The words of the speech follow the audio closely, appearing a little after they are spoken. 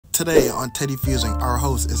Today on Teddy Fusing, our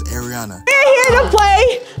host is Arianna. We're here to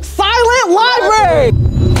play Silent Library.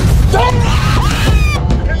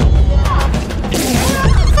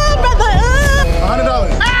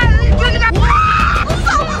 $100.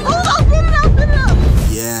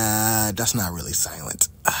 Yeah, that's not really silent.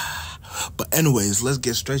 But anyways, let's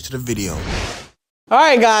get straight to the video. All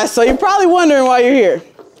right, guys, so you're probably wondering why you're here.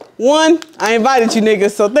 One, I invited you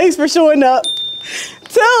niggas, so thanks for showing up.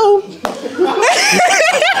 Two,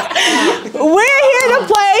 we're here to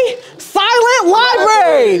play Silent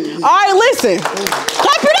Library. All right, listen.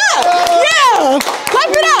 Clap it up. Yeah, clap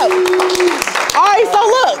it up. All right, so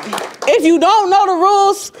look, if you don't know the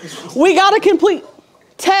rules, we got to complete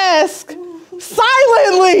task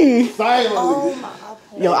silently. Silently.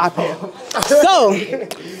 Yo, iPad. So,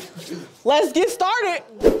 let's get started.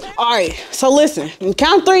 All right, so listen, on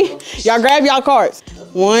count three, y'all grab y'all cards.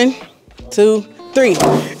 1, 2, 3.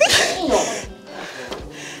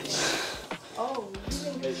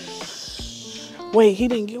 Wait, he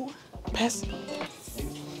didn't get one? Pass it.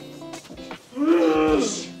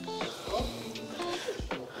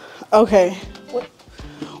 Okay.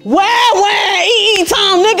 Where, eat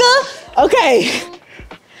time, nigga? Okay.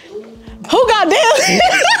 Who got deadly?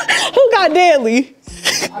 Who got deadly?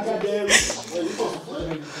 I got deadly.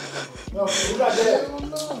 No, who got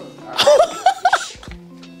deadly?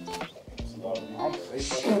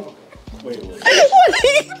 Wait.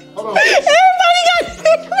 Hold on. Everybody got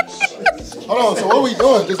Hold on, so what are we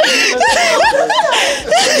doing? Just make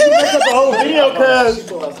up the whole video, cuz.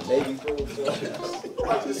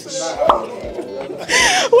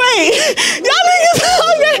 Wait, y'all niggas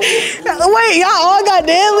all got, wait, y'all all got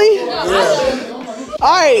daily? Yeah.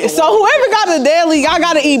 All right, so whoever got the daily, y'all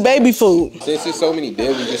gotta eat baby food. Since there's so many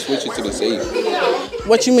daily, just switch it to the safe.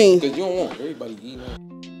 What you mean? Because you don't want everybody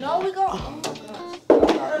eating. No, we go.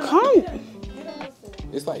 Come.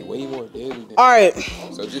 It's like way more daily than. All right,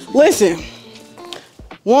 So just listen.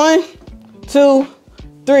 1, 2,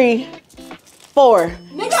 3, 4.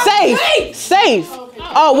 Safe. Safe.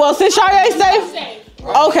 Oh, well, since y'all ain't safe.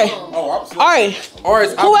 Okay. All right.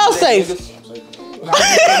 Who else safe?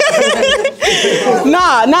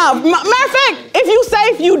 Nah. Matter of fact, if you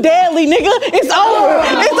safe, you deadly, nigga. It's over.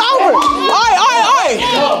 It's over. All right.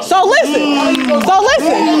 So listen.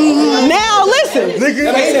 Now listen.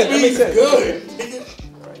 That makes sense. Good.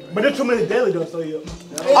 But there's too many daily though, so yeah.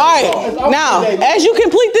 All right. Now, as you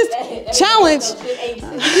complete this challenge.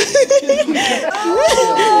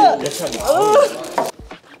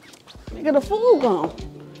 Nigga, the food gone.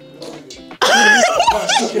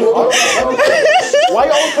 Why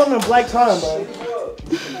y'all coming in black time, bro?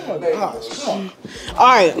 Oh my gosh, come on. All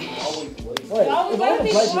right.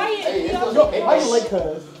 Why you late,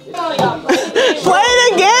 cuz? Play the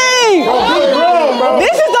game. Bro.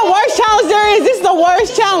 This is the worst challenge there is. This is the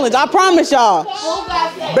worst challenge. I promise y'all.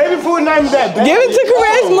 Baby food not even that bad. Give it to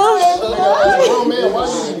Charisma. Oh man, why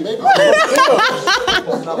you eating baby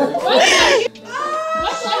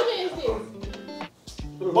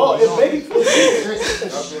food? Bro, if baby food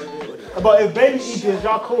but if baby eat this,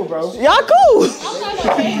 y'all cool, bro. Y'all cool. All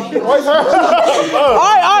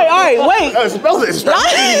right. Wait. Spell it. No,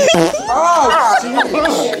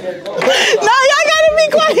 y'all gotta be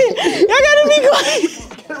quiet.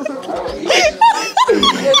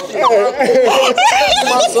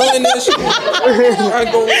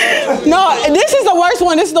 No, this is the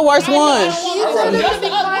worst one.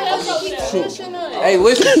 Hey,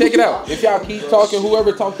 listen, check it out. If y'all keep talking,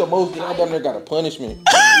 whoever talks the most, then y'all damn near got a punishment.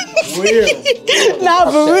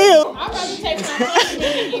 Nah, for real.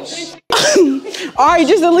 All right,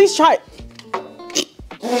 just at least try.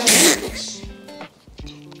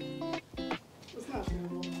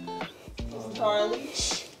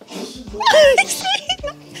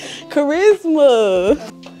 Charisma.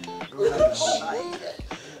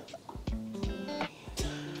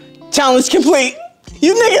 Challenge complete.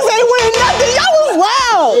 You niggas ain't winning nothing. Y'all was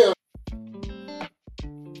loud.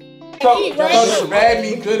 Bad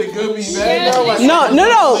be good and good be bad. No.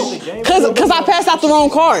 Cause I passed out the wrong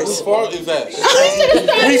cards. Whose fault is that?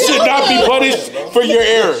 We should not be punished for your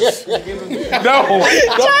errors. No.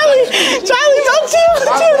 Charlie, don't chill.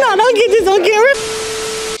 No, don't get this on camera.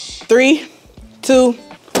 3, 2,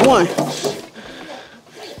 1.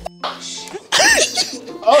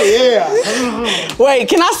 Oh yeah. Wait,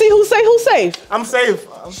 can I see who's safe? I'm safe.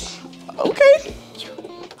 Okay.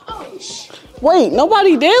 Wait,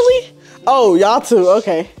 nobody daily? Oh, y'all two.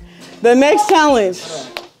 Okay. The next challenge.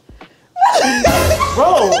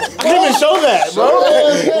 Bro, I didn't even show that, bro.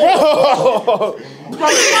 All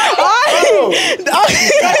right.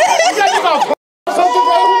 Something,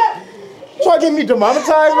 bro. Try to get me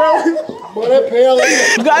demonetized, bro? Boy, that pale.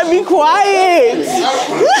 You gotta be quiet. No,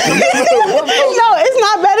 it's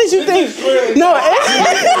not bad as you think. No,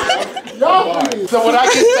 So when I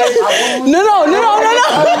can say, no.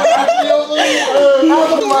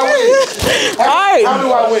 All right. how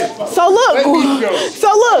do I win? So look.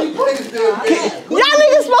 Y'all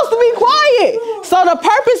niggas supposed to be quiet. So the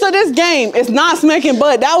purpose of this game is not smacking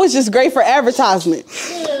butt. That was just great for advertisement.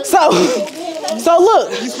 So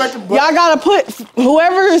look, y'all gotta put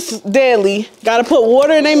whoever's deadly gotta put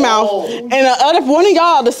water in their mouth, and the other one of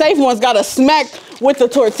y'all, the safe ones, gotta smack with the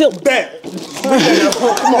tortilla. Bet. Come on.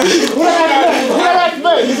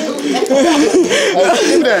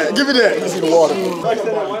 Give me that. Give me the water.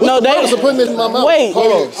 No, they. So putting this in my mouth. Wait.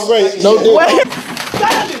 Hold on. Wait. No dick. Wait.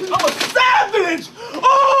 I'm a savage.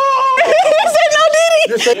 Oh! He said no, Diddy.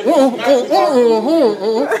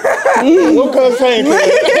 What color saying? Look.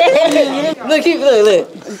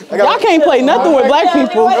 Y'all can't play nothing with black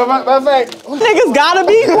people. Matter of fact, Niggas gotta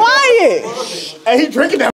be quiet. hey, he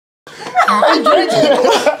drinking that. He drinking.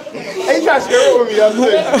 Hey, he trying to share it with me.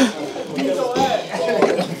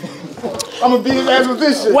 I'm gonna beat his ass with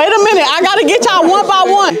this shit. Wait a minute, I gotta get y'all one by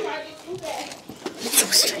one.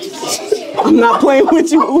 I'm not playing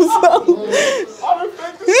with you, Uso.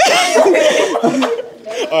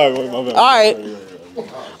 All right.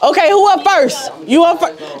 Okay, who up first? You up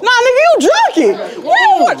first? Nah, nigga, you drunk it.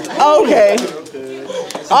 Okay.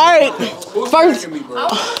 All right. First. I want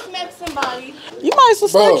to smack somebody. You might as well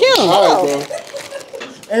smack him. All right,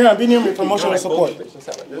 bro. Hey, be near me for emotional support.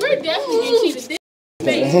 We're definitely getting cheated.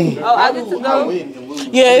 Oh, I get to go.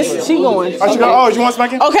 Yes, she going. Oh, you want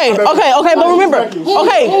smacking? Okay, but remember.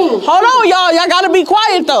 Okay, hold on, y'all. Y'all gotta be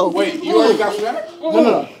quiet though. Wait, you already got smacked?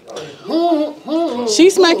 No. She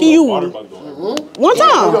smacking you one time.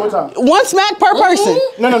 One smack per person.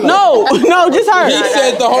 No, just her. He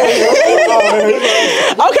said the whole.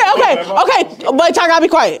 Okay. But y'all gotta be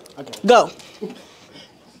quiet. Go.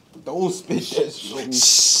 Don't spit shit.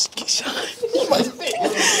 Shh. Get shot.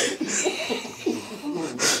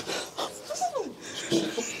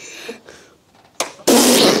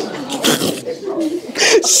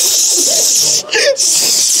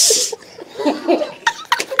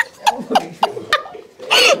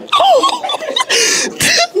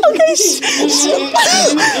 Okay, shh.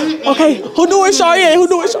 Okay, who doing Shariah?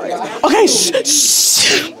 Okay,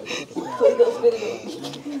 shh.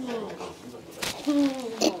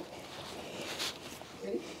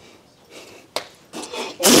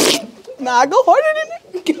 Nah, I go harder than that.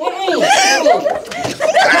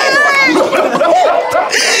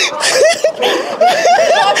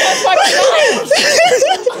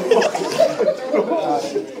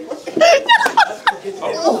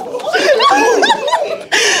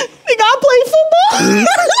 Nigga, I play football.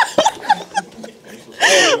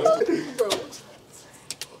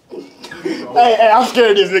 Hey, I'm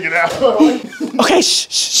scared of this nigga now. Okay,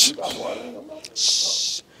 shh.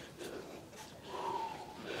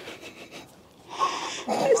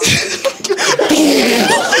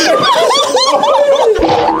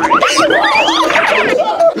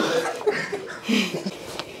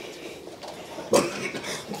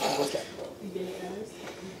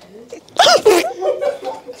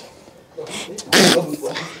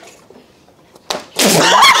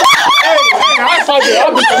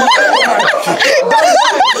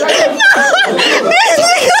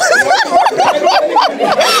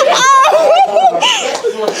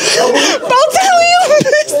 Don't tell me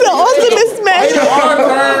it's the ultimate smash.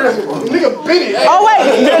 Oh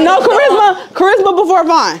wait, no charisma before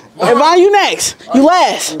Vine. And Vine, you next. You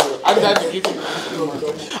last.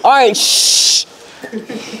 All right, shh.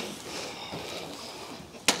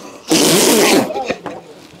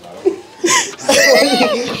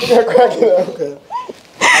 Okay.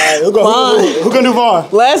 Alright, who gonna do Vaughn?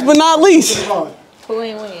 Last but not least. Who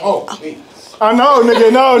ain't winning? I know,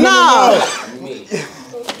 nigga, no.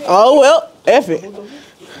 Oh well, F it. He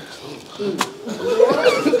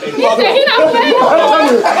said he not playing.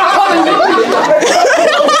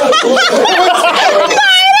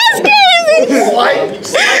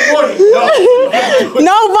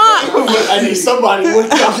 No, Vaughn. I need somebody. What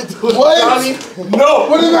y'all do? What? No.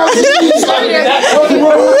 What did I do?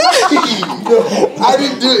 I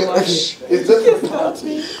didn't do it. It's just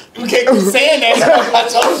You can't be saying that.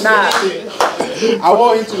 I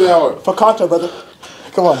want you to be hard. For contra, brother.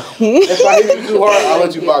 Come on. If I hit you too hard, I'll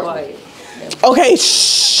let you box me. Okay,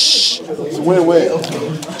 shh. It's win-win.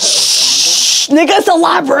 Shh. Nigga, it's a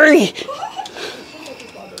library.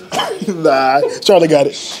 Nah, Charlie got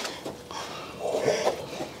it.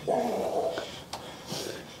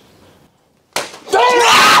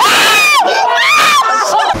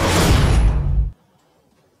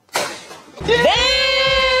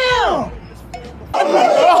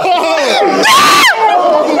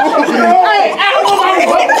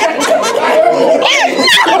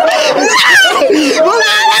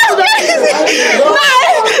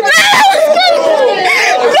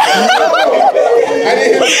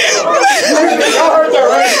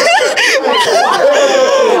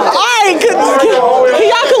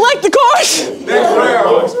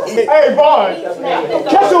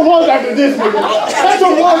 this nigga. That's the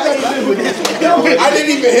one got to this nigga. I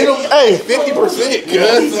didn't even hit him. Hey, 50%,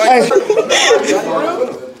 cuz. Like,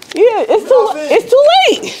 Yeah, it's too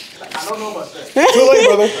late. Too late,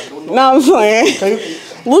 brother. No, I'm playing.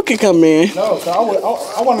 Luke can come in. No, so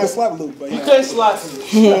I wanted to slap Luke, but You couldn't slap him.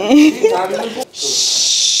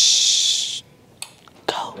 Shh.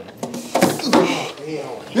 Go.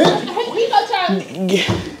 He gonna try.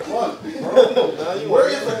 where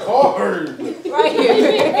is the card? Right here.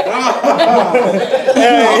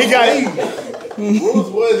 hey, he got it. Rules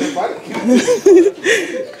was if I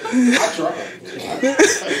tried.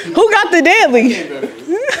 Who got the deadly?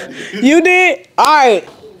 You did? All right.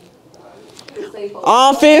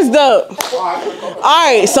 All fizzed up. All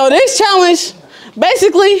right, so this challenge,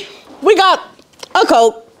 basically, we got a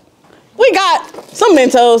Coke. We got some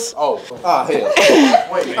Mentos.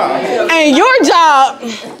 And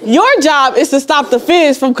your job is to stop the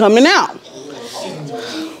fizz from coming out.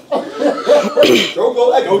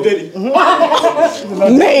 Go Diddy.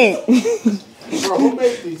 Nate. Bro, who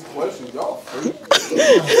made these questions? Y'all freak.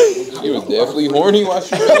 He was definitely horny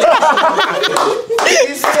watching.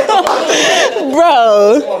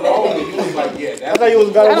 Bro. I thought you was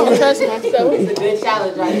better. I don't trust myself. It's a good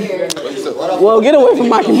challenge right here. Well, get away from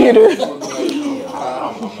my computer.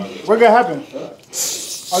 What gonna happen?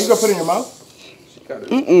 Oh, you gonna put it in your mouth?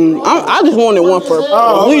 I just wanted one for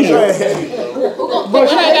leisure. What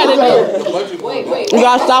I gotta do? Wait. You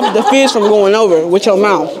gotta stop the fizz from going over with your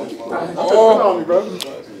mouth.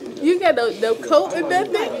 You got no coat and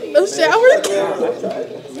nothing? No shower?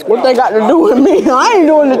 What they got to do with me? I ain't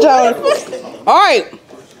doing the challenge. All right.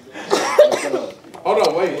 Hold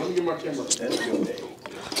on, wait. Let me get my camera.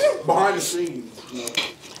 Behind the scenes.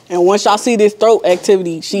 And once y'all see this throat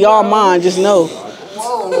activity, she all mine, just know.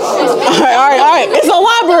 All right. It's a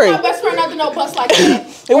library. My best friend not to know bust like that.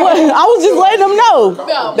 It wasn't, I was just letting them know.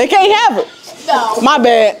 No. They can't have it. No. My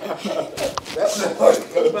bad.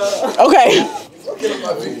 Okay.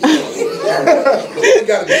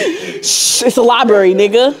 Shh, it's a library,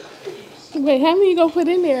 nigga. Wait, how many you gonna put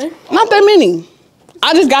in there? Not that many.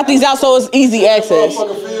 I just got these out so it's easy access.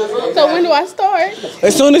 So when do I start?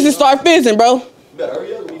 As soon as it start fizzing, bro. You better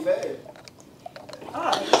hurry up and be fast.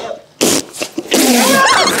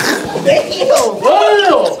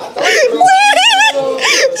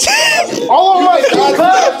 All of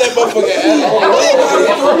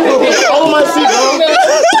my seat, bro.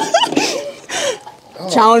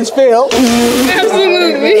 Challenge failed.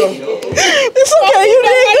 Absolutely. It's okay. You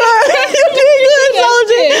did good. You did good,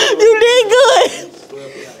 soldier. You did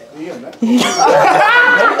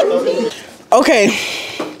good. Okay.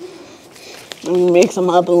 Let me mix them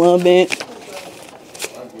up a little bit.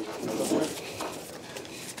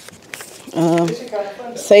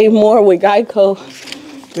 Save more with Geico.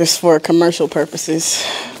 Just for commercial purposes.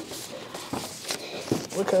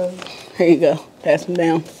 Okay. Here you go. Pass them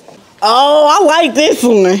down. Oh, I like this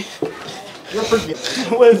one.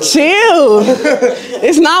 Chill.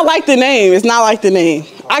 It's not like the name. It's not like the name.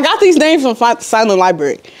 I got these names from Silent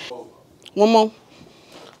Library. One more.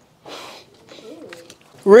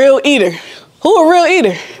 Real eater. Who a real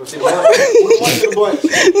eater?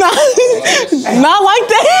 Not like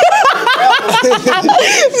that.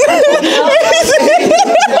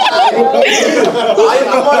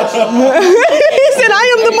 He said, I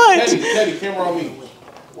am the munch. Teddy, camera on me.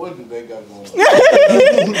 What do they got going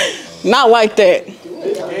on? Not like that.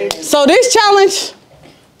 So this challenge,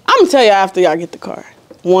 I'm gonna tell you after y'all get the card.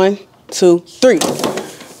 1, 2, 3.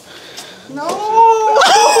 No.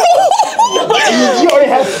 You already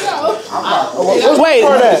have it. Wait.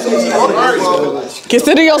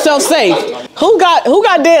 Consider yourself safe. Who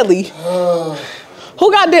got deadly?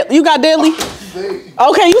 Who got deadly? You got deadly?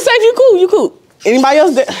 Okay, you safe. You cool. Anybody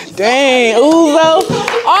else? Dang, Uzo.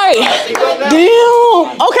 All right.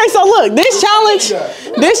 Damn. Okay, so look, this challenge.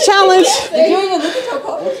 Did you even look at your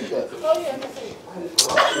card?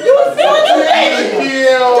 You was doing the thing. Give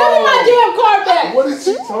me my damn card back. What is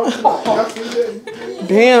she talking about? Y'all see that?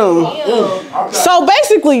 Damn. So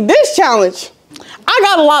basically, this challenge, I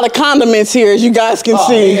got a lot of condiments here, as you guys can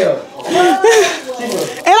see. And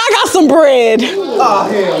I got some bread. So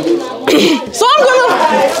I'm gonna,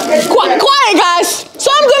 quiet guys.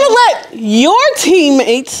 So I'm gonna let your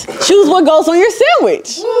teammates choose what goes on your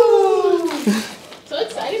sandwich. So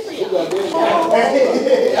excited for you. Is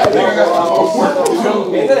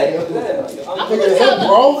that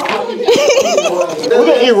bro? We're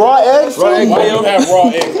gonna eat raw eggs? Why you don't have raw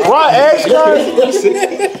eggs? Raw eggs,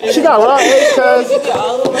 cuz? She got raw eggs,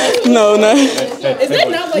 cuz? No. Is that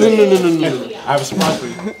not what you No. I have a surprise for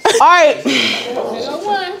you. All right. Here go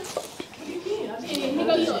one. Here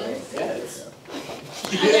go yours.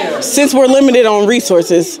 since we're limited on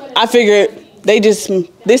resources, I figured this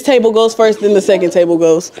table goes first, then the second table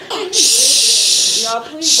goes.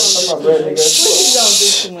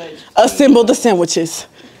 Assemble the sandwiches.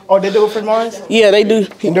 Oh, they do it for Mars? Yeah, they do.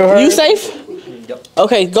 You safe? Yep.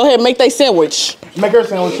 Okay, go ahead and make that sandwich. Make her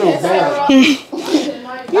sandwich too.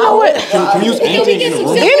 You know what? Can we use anything in the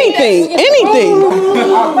room? Anything.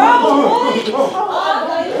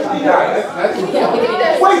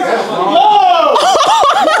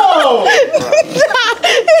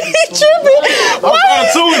 He's tripping.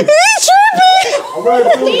 He's tripping.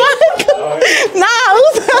 Nah,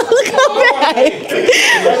 let's come back.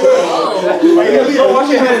 Wash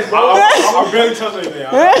your hands, bro. I barely touch anything.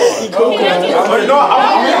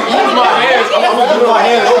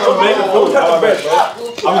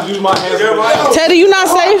 I'm gonna use my hands. Teddy, you not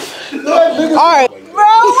safe? All right. Bro. I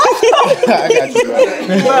got you,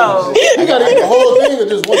 bro. You gotta eat the whole thing or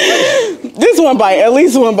just one bite? This one bite, at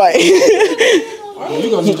least one bite. You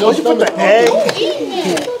gonna need your stomach.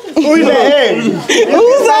 Who eat the egg?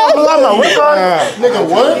 Who's that? Nigga,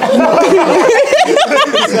 what?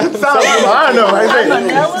 I don't know.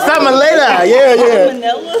 Salmonella.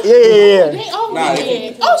 Yeah.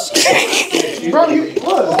 Oh shit. Bro, you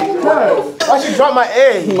look. I should drop my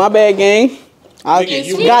egg. My bad, gang. I got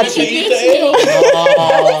you.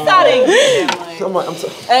 Bro,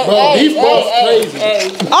 beef broth's crazy.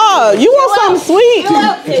 Oh, you want something sweet?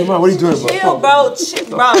 What are you doing, bro? Chill,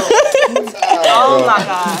 bro. Oh my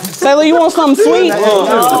God. Taylor, you want something sweet?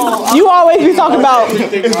 You always be talking about,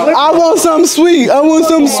 I want something sweet. I want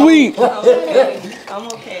something sweet. I'm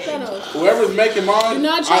okay. Whoever's making mine,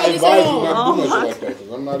 I advise you not to do much like that. Cause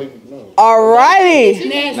I'm not even. No.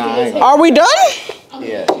 Alrighty. Are we done?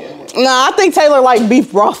 Yeah. Nah, I think Taylor like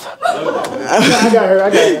beef broth. I got her.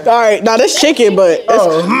 All right, now that's chicken, but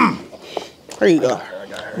there you go.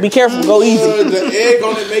 Be careful, go easy. The egg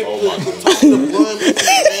on it make the blood.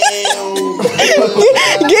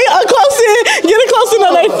 Get a close in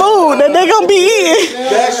on their food that they gonna be eating.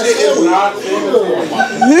 That shit is not.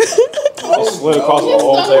 I slid across the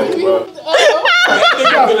whole table, bro. I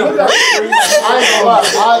ain't gonna lie.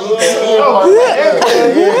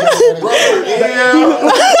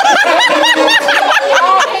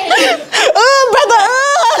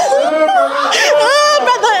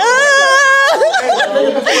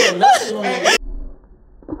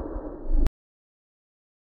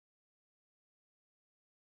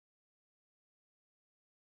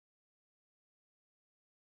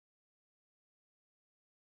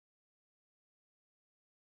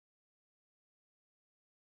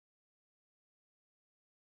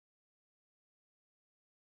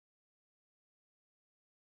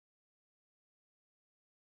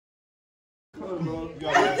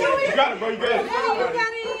 You got it, bro. You got it.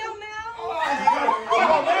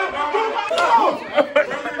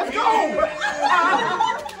 Let's go.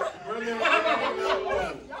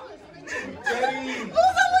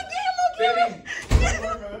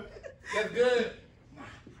 That's good.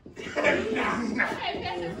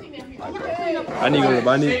 I need to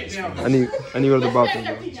go to the bathroom.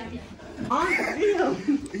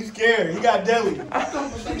 He's scared. He got deli.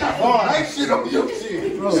 That shit on your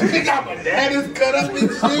shit. Bro. He got bananas cut up and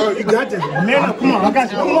shit. Bro, you got this. Man, come on. I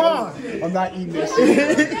got you. Come on. I'm not eating this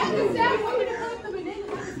shit.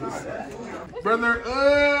 Brother,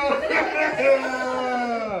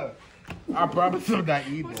 I promise I'm not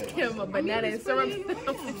eating that. Give him a banana and syrup.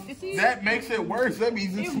 That makes it worse. That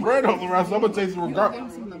means it's spread all around. So I'm gonna taste it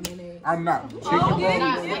regardless. I'm not. Chicken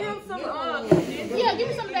Yeah, give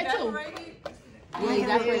me some of that too. Yeah,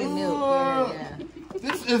 that's for the milk. Yeah.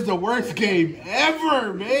 This is the worst game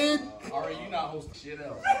ever, man. Alright, you not hosting shit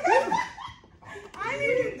else. I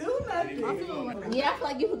didn't do nothing. Yeah, I feel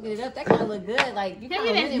like you hooked it up. That kind of look good. Like you kind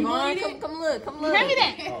of win it, Mom. Come look. Give me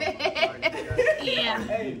that. Yeah.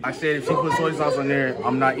 I said if she put soy sauce on there,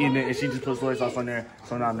 I'm not eating it. And she just put soy sauce on there,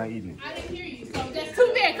 so now I'm not eating it. I didn't hear you. So that's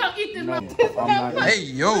too bad. Come eat this. Hey,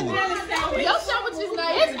 yo. Your sandwich is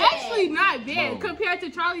not. It's actually not bad compared to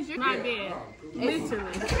Charlie's. You're not bad.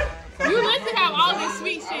 Literally. You like to have all this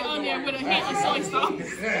sweet shit on there with a hint of soy sauce.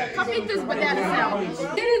 Come eat this banana sandwich.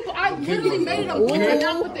 I literally made it a bowl and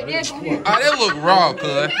I put the egg on it. Ah, that look raw,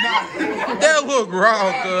 cuz. That look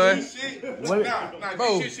raw, cuz.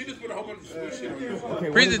 Bro, She just put a whole bunch of sweet shit on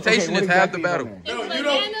you. presentation is half the battle.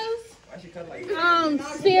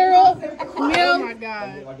 Syrup, milk. Oh my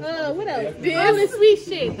god. What else? All the sweet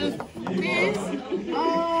shit. This. And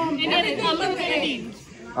then it's a little bit of these.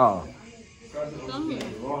 Oh.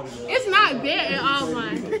 It's not bad at all,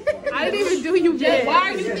 man. I didn't even do you bad. Why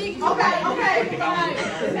are you thinking? Okay.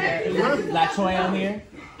 Black soy on here.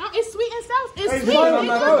 Oh, it's sweet and sour. It's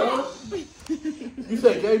sweet. You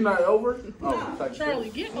said game night over? Oh, Charlie,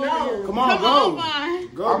 get over here. Come on, Come on, Vaughn.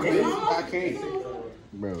 Go. I can't.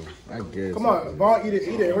 Bro, I guess. Come on, Vaughn, eat it.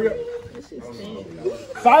 Hurry up.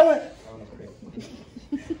 Silent.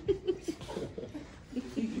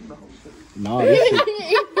 No,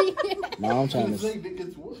 I'm trying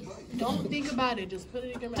to. Don't think about it. Just put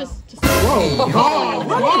it in your mouth. Just I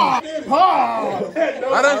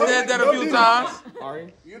done said that a few times.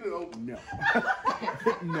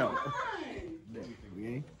 No.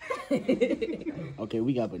 Okay,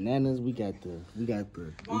 we got bananas. We got the.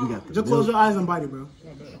 Just close your eyes and bite it, bro.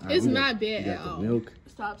 It's not bad We at got the all. milk.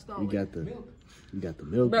 Stop stalling. We got the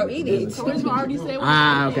milk. Bro, eat it. First of all, I already said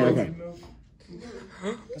Okay.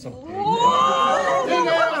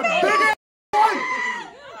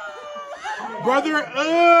 Brother,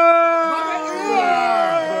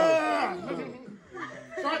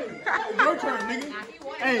 your turn, nigga.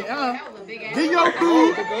 Hey, get your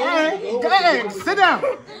food. Hey, go ahead. Sit down.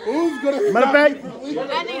 Who's gonna Matter of fact, I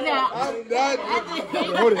need that.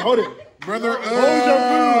 hold it. Brother, Hold your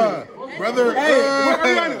food. Brother, Hey,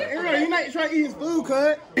 Arianna, you not trying to eat his food,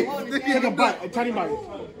 cuz. Take a bite, a tiny bite.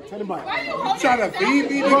 trying to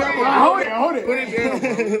feed me, nigga? Hold it. Put it down.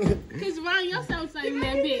 Because Ryan, your sounds like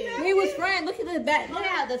that big. He was friend. Look at the back. Look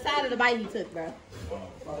at the side of the bite he took, bro.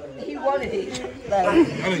 He wanted it. Like, I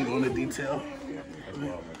didn't go into detail.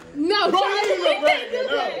 No, Charlie, we can't do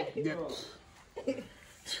that.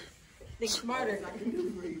 think smarter.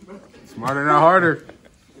 Smarter, not harder.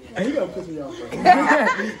 Hey, he gonna piss me off.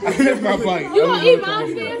 That's my bite. You gonna eat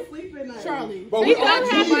mom's then? Charlie. But We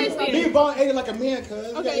don't have rice Me then. and Vaughn ate it like a man,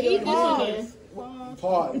 cuz. Okay, eat this one then.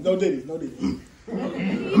 Pause. No diddy. They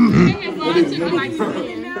have Vaughn to the rice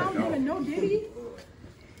then. No diddy.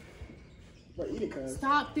 Bro, eat it, cuz.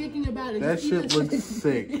 Stop thinking about it. That Just eat shit it. looks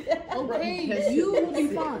sick. Okay, you will be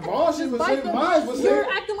fine. Vaughn shit was sick. Mine was You're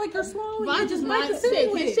sick. acting like you're swallowing. Vaughn just bite might the sick.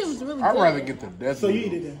 sandwich. His shit was really I'd good. rather get the death. So you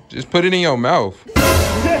eat it then. Just put it in your mouth.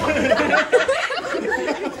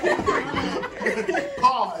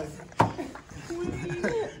 Pause.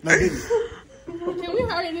 No diddy. Can we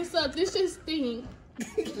hurry this up? This shit stink.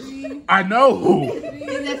 I know. Is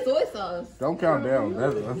that soy sauce? Don't count down.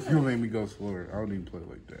 That's gonna make me go slower. I don't even play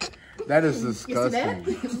like that. That is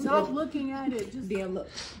disgusting. Stop looking at it. Just Damn, look.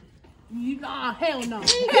 nah, hell no. Oh,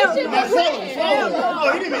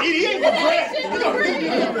 he didn't even eat it. He ain't gonna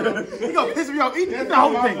bread. He gonna piss me off. Eat the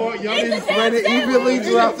whole thing. Y'all didn't spread it evenly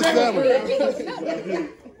throughout the salad.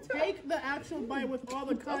 Take the actual bite with all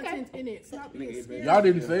the content in it. Stop being scared. Y'all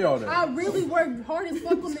didn't say all that. I really worked hard as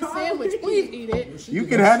fuck on this sandwich. Please eat it. You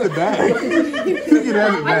can have it back. You can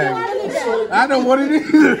have it back. I don't want it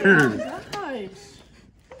either. Gosh.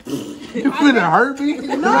 You finna hurt me?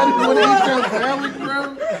 No. I didn't want to eat your sandwich, bro.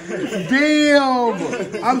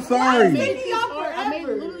 Damn. I'm sorry. I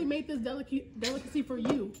literally made this delicacy for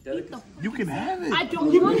you. You can have it. I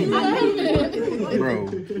don't want it. I hate it. Bro.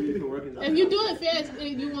 If you do it fast,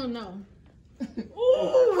 you won't know.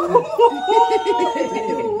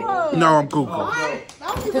 No, I'm cool.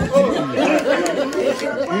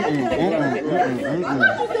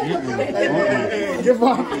 Give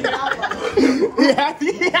up. Yeah.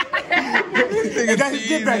 Guys,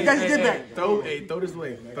 get back. Throw this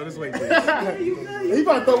way. Please. He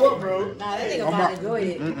about to throw up, bro. Nah, that nigga about to enjoy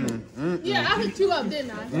it. Yeah, I hooked you up,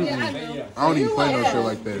 didn't I? Yeah, I know. I don't even play no shit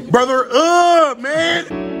like that. Brother, man.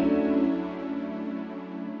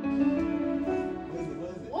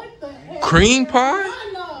 What the hell? Cream pie?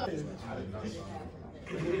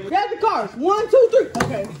 Grab the cards. 1, 2, 3.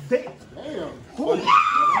 Okay. Damn.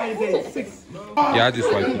 Yeah, I just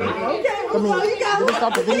like it. Okay. Well, you got Did we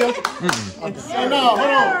stop the video? Oh, no, hold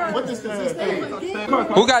on. What this thing?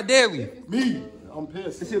 Who got daily? Me. I'm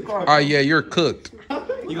pissed. Oh, yeah, you're cooked.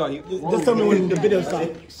 Just tell me when the video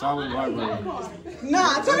stops.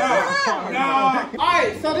 Nah, turn around.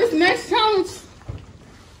 Alright, so this next challenge.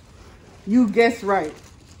 You guessed right.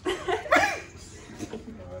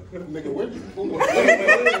 Nigga, where you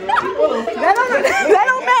That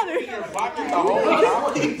don't matter.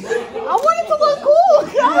 I wanted to look cool.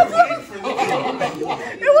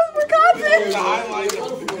 It was for content.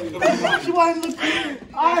 She wanted to look cool.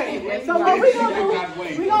 Alright, so what we gonna do?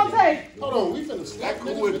 We gonna take. Hold on, we finna That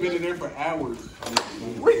cool would have been in there for hours.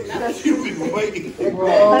 You've been waiting. Hey,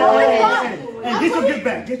 get your gift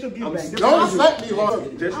back. Don't slap me,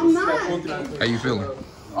 Lord. I'm not. How you feeling?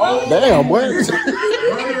 Damn, what?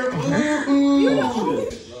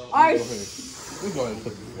 Alright. We go ahead and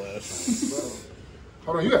put this last.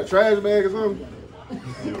 Hold on, you got a trash bag or something?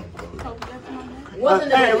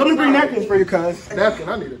 Hey, let me bring napkins for you, cuz. Napkin,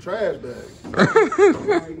 I need a trash bag.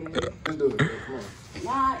 Let's do it. Come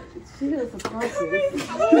on. The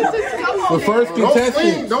first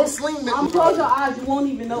contestant. Don't sling that. Close your eyes, you won't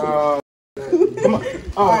even know. Come on.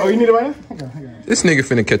 Oh, you need it right now? Okay. This nigga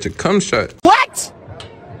finna catch a cum shot. What?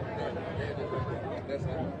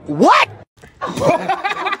 What?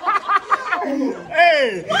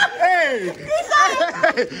 Hey!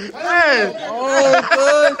 Oh,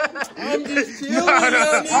 good. I'm just chilling.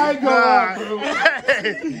 I ain't gonna lie, bro.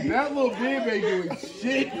 That little bib ain't doing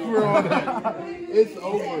shit, bro. It's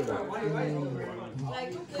over.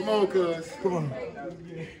 Come on, cuz. Come on.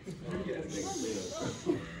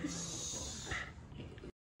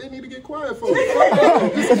 They need to get quiet, folks.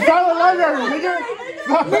 It's a silent library, nigga.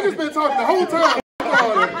 Niggas been talking the whole time.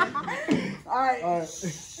 All right.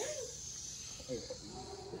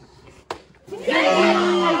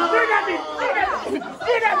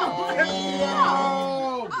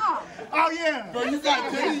 Oh, yeah. Bro, you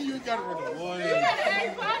got 10, you got to run the one.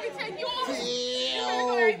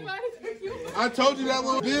 I told you that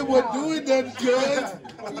little bit was doing that, cuz.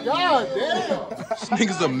 God damn. This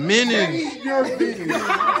nigga's a menace. You're a menace.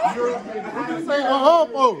 You're a menace. Say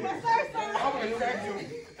folks.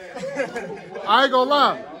 I ain't gonna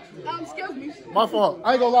lie. Excuse me. My fault.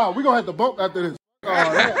 I ain't gonna lie. We gonna have to bump after this.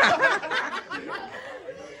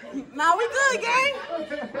 Nah, we good, gang.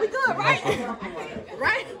 We good, right?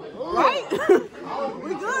 Right?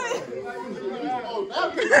 We good.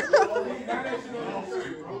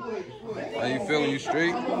 How you feeling? You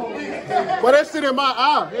straight? Well, that shit in my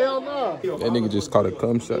eye. Hell no. That nigga just caught a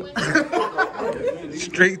cum shot.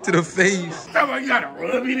 Straight to the face. Somebody gotta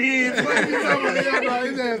rub it in.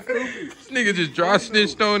 This nigga just dry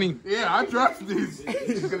snitched on him. Yeah, I trust this.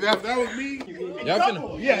 Because if that was me. Y'all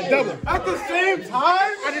finna. Yeah, double. At the same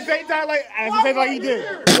time? At the same time, like he did.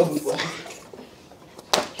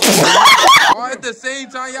 Oh, at the same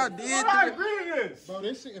time y'all did. I agree with this. Bro,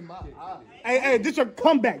 this shit in my eye. Hey, this your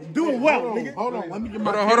comeback. Do it well, nigga. Hold on, let me get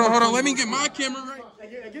my Hold on. Let me get my camera right.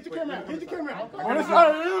 Get your camera out. Get your camera out.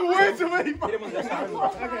 Way too many.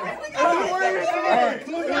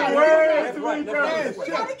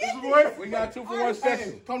 We got 2 for 1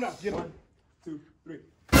 session. Come down. Get on. 2, 3.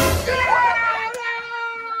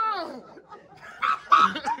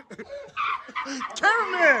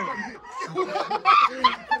 Cameraman!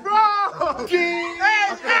 Bro! Hey,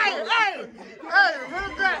 run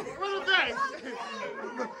it back.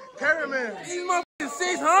 Cameraman. These motherfuckers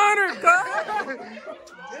 600, cuz.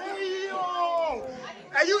 Damn!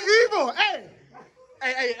 Hey, you evil! Hey,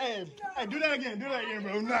 do that again,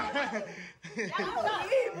 bro. Nah.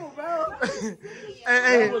 Evil, bro.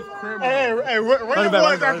 Hey, run it back.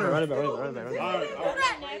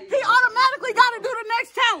 He automatically got to do the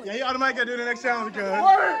next challenge. Yeah, he automatically got to do the next challenge, cuz.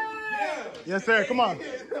 Yes, sir. Come on. Oh,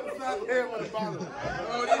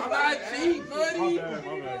 this not cheap, buddy.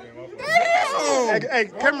 Hey,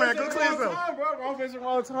 cameraman, go clean yourself. I'm fishing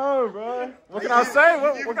all the time, bro. What can I say?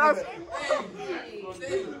 What can I say?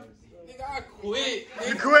 Nigga, I quit.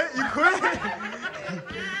 You quit?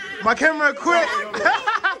 My camera quit.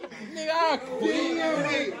 Nigga, I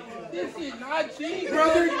quit. This shit not cheap,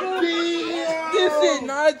 brother. This shit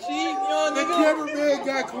not cheap, young nigga. Cameraman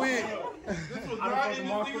got quit.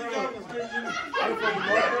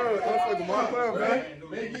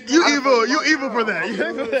 You evil for that.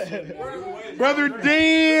 Brother,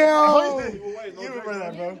 damn. You evil for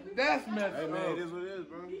that, bro. That's messed up. Hey, man, it is what it is,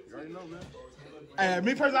 bro. You already know, man. Hey,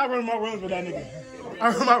 me personally, I run my runs with that nigga.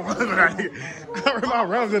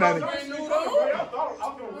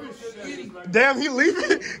 Damn, he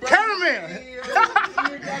leaving? Cameraman!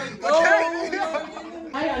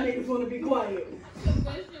 How y'all niggas want to be quiet?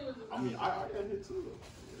 I mean, I got hit too.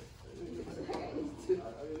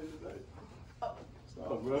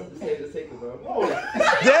 Stop, bro. Take it, bro.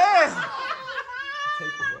 Damn!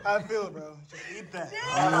 I feel it, bro. Just eat that.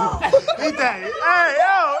 Eat that. Hey,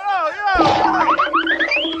 yo!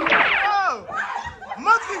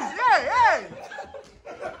 Monkeys, hey!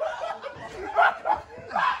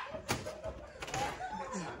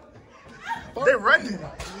 They're ready.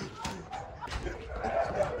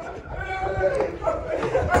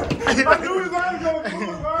 I knew he was going to move,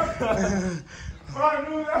 bro.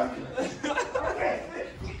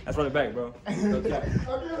 Let's run it back, bro.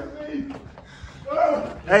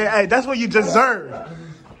 Hey, that's what you deserve.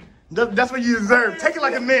 That's what you deserve. Take it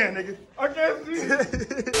like a man, nigga. I can't see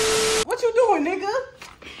it. What you doing, nigga?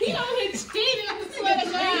 He on his feet, I swear to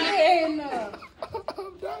God.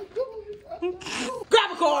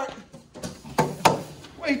 Grab a card.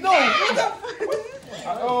 Wait, no.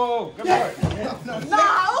 Oh, good boy. No.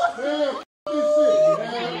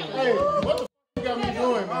 Hey, what the f you got me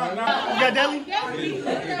doing, man? You got deli?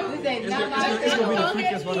 This ain't not It's gonna be the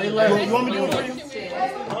freakiest one. You want me to do it for you?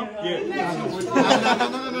 Yeah, No.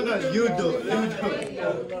 You do it.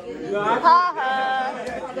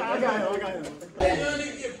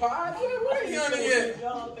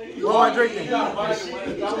 Oh, I drinking.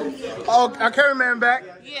 Oh, our cameraman back.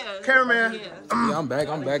 Yeah. Cameraman. Yeah, I'm back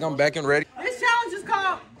and ready. This challenge is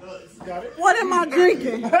called What Am I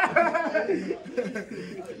Drinking? This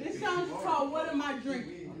challenge is called What Am I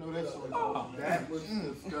Drinking? That was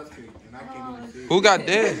disgusting, and I can't even see it. Who got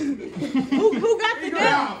dead? Who got the deal?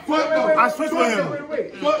 I switched with him.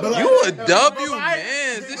 You a W, man.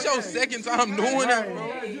 Is this your second time doing it, bro?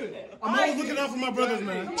 I'm always looking out for my brothers,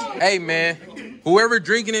 man. Hey, man. Whoever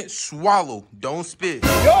drinking it, swallow. Don't spit. Yo,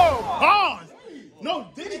 pause. No,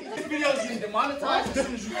 this Video is demonetized.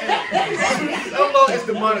 Upload is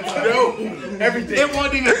demonetized. Yo, everything. It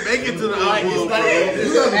won't even make it to the upload. You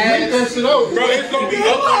gotta add that shit out, bro. It's gonna be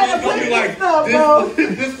uploaded. It's gonna be like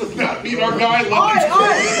this does not meet our guidelines.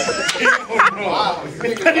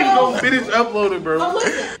 It's not even gonna finish uploading, bro. Oh,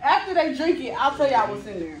 listen, after they drink it, I'll tell y'all what's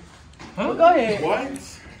in there. Huh? Go ahead. What?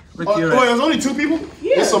 wait, there's only 2 people?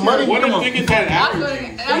 Yeah. It's some money. What am I thinking that after?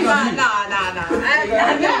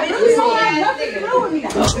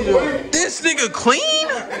 This nigga clean?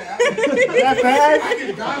 That bad?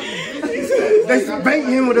 They bang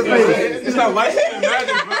him with his face. It's not light skin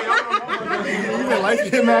magic, bro. He's a light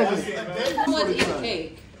skin magic.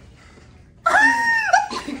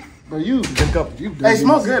 Bro, you drink up. Hey,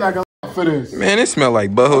 smoke good. I got for this. Man, it smell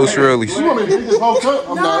like butthole Shirley's. You want me to drink this whole cup?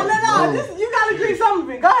 I'm No. You gotta drink some of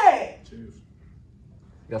it. Go ahead.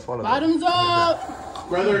 Bottoms up.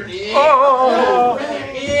 Brother, yeah.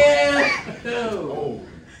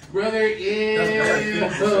 Brother, yeah.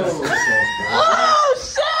 Oh,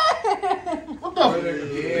 shit. What the?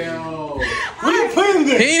 What are you putting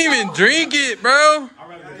there? He ain't even drink it, bro.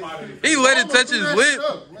 He let it touch his lip.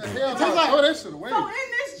 It tastes like, oh, that shit away. So in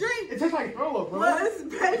this drink, It tastes like Frollo, bro. well, it's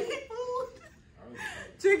baby food,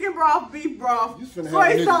 chicken broth, beef broth, You finna have soy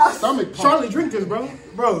a nigga's sauce. stomach pump. Charlie, drink this, bro.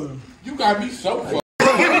 Bro. You got me so fucked. You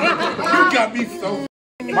got me so.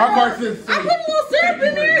 My car says. I put a little syrup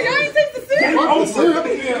in there. Y'all ain't taste the syrup. Oh, syrup.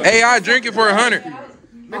 Hey, I drink it for 100.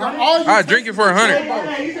 I drink it for 100.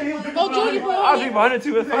 Go drink it for I'll drink 100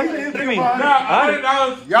 too. It's fine. What do you mean?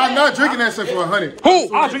 $100. Y'all not drinking that shit for 100.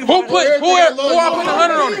 Who I put 100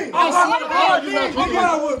 on it? I swear to God, you not drinking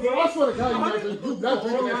that shit. You got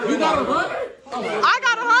 100? I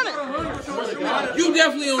got 100. You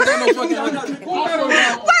definitely don't got no fucking 100. Wait,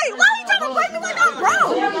 why are you trying to play me like I'm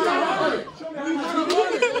broke?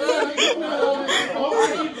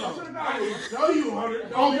 Show you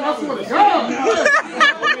 100. Oh, I swear to God.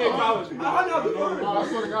 I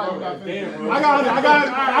swear to God, you got 50. I got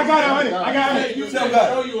 100. You tell God.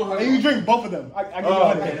 And you drink both of them. I give you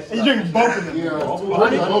 100. And you drink both of them. Yeah,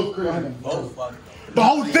 both crazy. The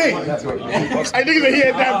whole thing. I think he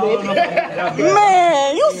had that, bro.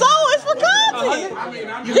 Man, you saw it's for content.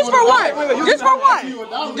 Just for one. Just for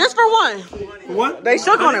one. Just for one. What? They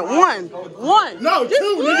shook on it. One. No, Just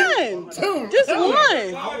 2, one. nigga. 2. Just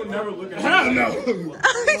one. I would never look at Hell no.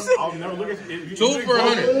 I'll never look at it. 2 for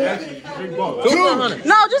 100. 2 for 100.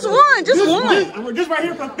 No, just one. Just one. Just right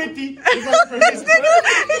here for 50. This nigga,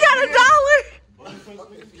 he got $50.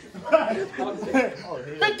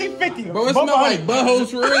 Bro, it smells like butthole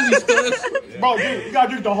Shirley's, cuz. Bro, dude, you gotta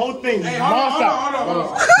drink the whole thing. Non-stop.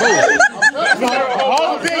 The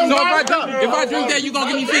whole thing. So if I drink that, you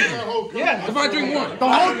gonna give me 50? Yeah. If I drink one. The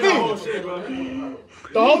whole thing.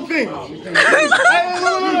 The whole thing. Hey,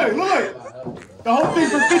 look. The whole thing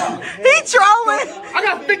for 50. He trolling. I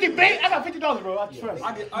got 50, babe. I got $50, bro. I trust.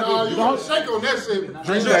 No, you don't shake on that shit.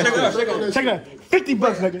 Drink that shit. Check it out. $50, nigga. 50.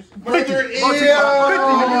 Brother, $50,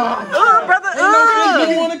 nigga. Brother,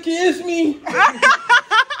 You wanna kiss me?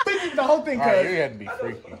 50 the whole thing, cuz. You had to be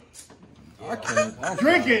freaky.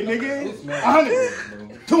 Drink it, nigga.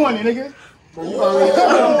 100. 200, nigga.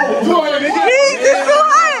 200, nigga.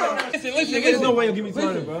 Listen, There's no way you'll give me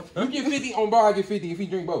 200, bro. You get 50 on bar, I get 50 if he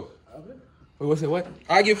drink both. Wait, what's it? What?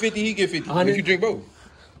 I get 50, he get 50 if you drink both.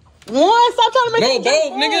 One, stop trying to make No, me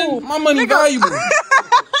both, drink nigga. My money valuable.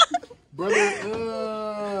 Brother,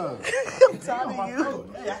 I'm telling you.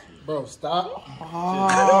 bro, stop.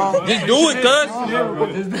 Just do it,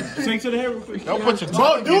 cuz. Sink to the head real quick. Don't put your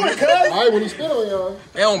Bro, do it, cuz. All right, when he spit on y'all,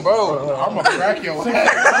 Hell, bro. I'm gonna crack your ass.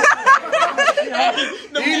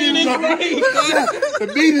 The bean is right. The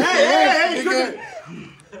beat is Hey, nigga.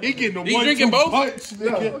 He getting the He one, drinking 2 both? punch,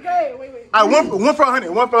 nigga. Okay, wait. All right, one for 100.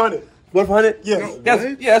 1 for 100. 1 for 100? Yeah.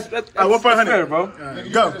 That's 1 for 100. fair, bro.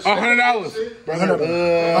 Go. $100.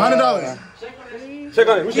 $100. Check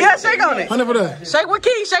on it. Yeah, shake on it. 100 for that. Shake with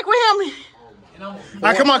Key, shake with him. All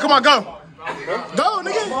right, come on, go. Go,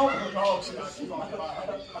 nigga.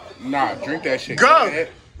 Nah, drink that shit. Go. Hey,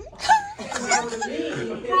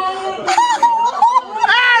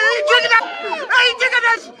 he drinking that. Hey, he drinking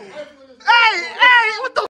that. Hey,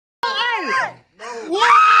 what the? Hey,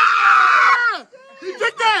 what? He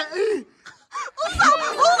drink that. Uzo,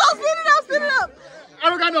 spit it up, spit it up. I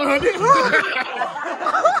don't got no honey.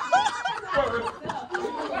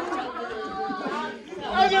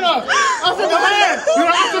 I said the man.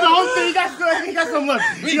 I said the whole thing. He got some money.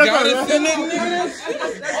 We gotta send that nigga.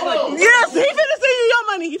 Yes, he finna send you your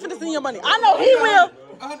money. He finna send you your money. I know he will.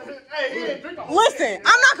 Listen,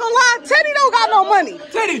 I'm not gonna lie. Teddy don't got no money.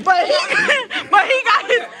 Teddy, but he got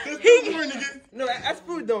his. No, that's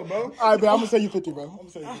food though, bro. All right, bro. I'm gonna send you 50, bro. I'm gonna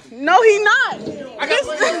send you 50. No, he not. He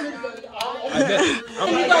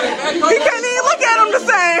can't even look at him the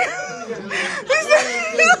same.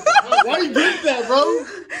 Why you get that, bro?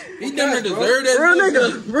 He damn near deserve that.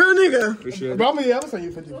 Real nigga. For sure. Bro, I'm gonna send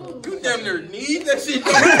you 50, bro. You damn near need that shit.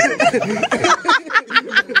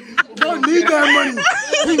 Don't need that money.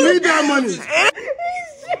 We need that money.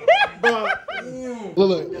 Bro,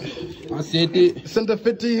 look. I sent it. Send the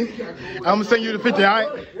 50. I'm gonna send you the 50, all right?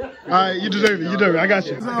 All right, you deserve it. You deserve it. I got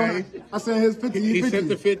you. Okay. I sent his 50. He sent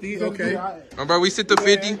the 50. Okay. Oh, bro, we sent the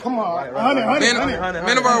 50. Come on. 100.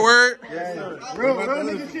 Man of our word. Real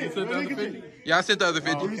nigga shit. Real nigga shit. Yeah, I sent the other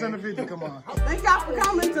 50. You sent the 50. Come on. Thank y'all for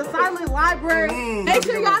coming to Silent Library. Make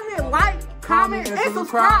sure y'all hit like, comment, and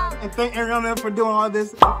subscribe. And thank Arianna for doing all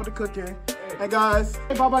this, for the cooking. Hey guys,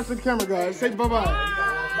 say bye-bye to the camera, guys. Say bye-bye.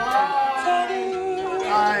 Bye.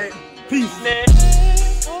 All right. Peace.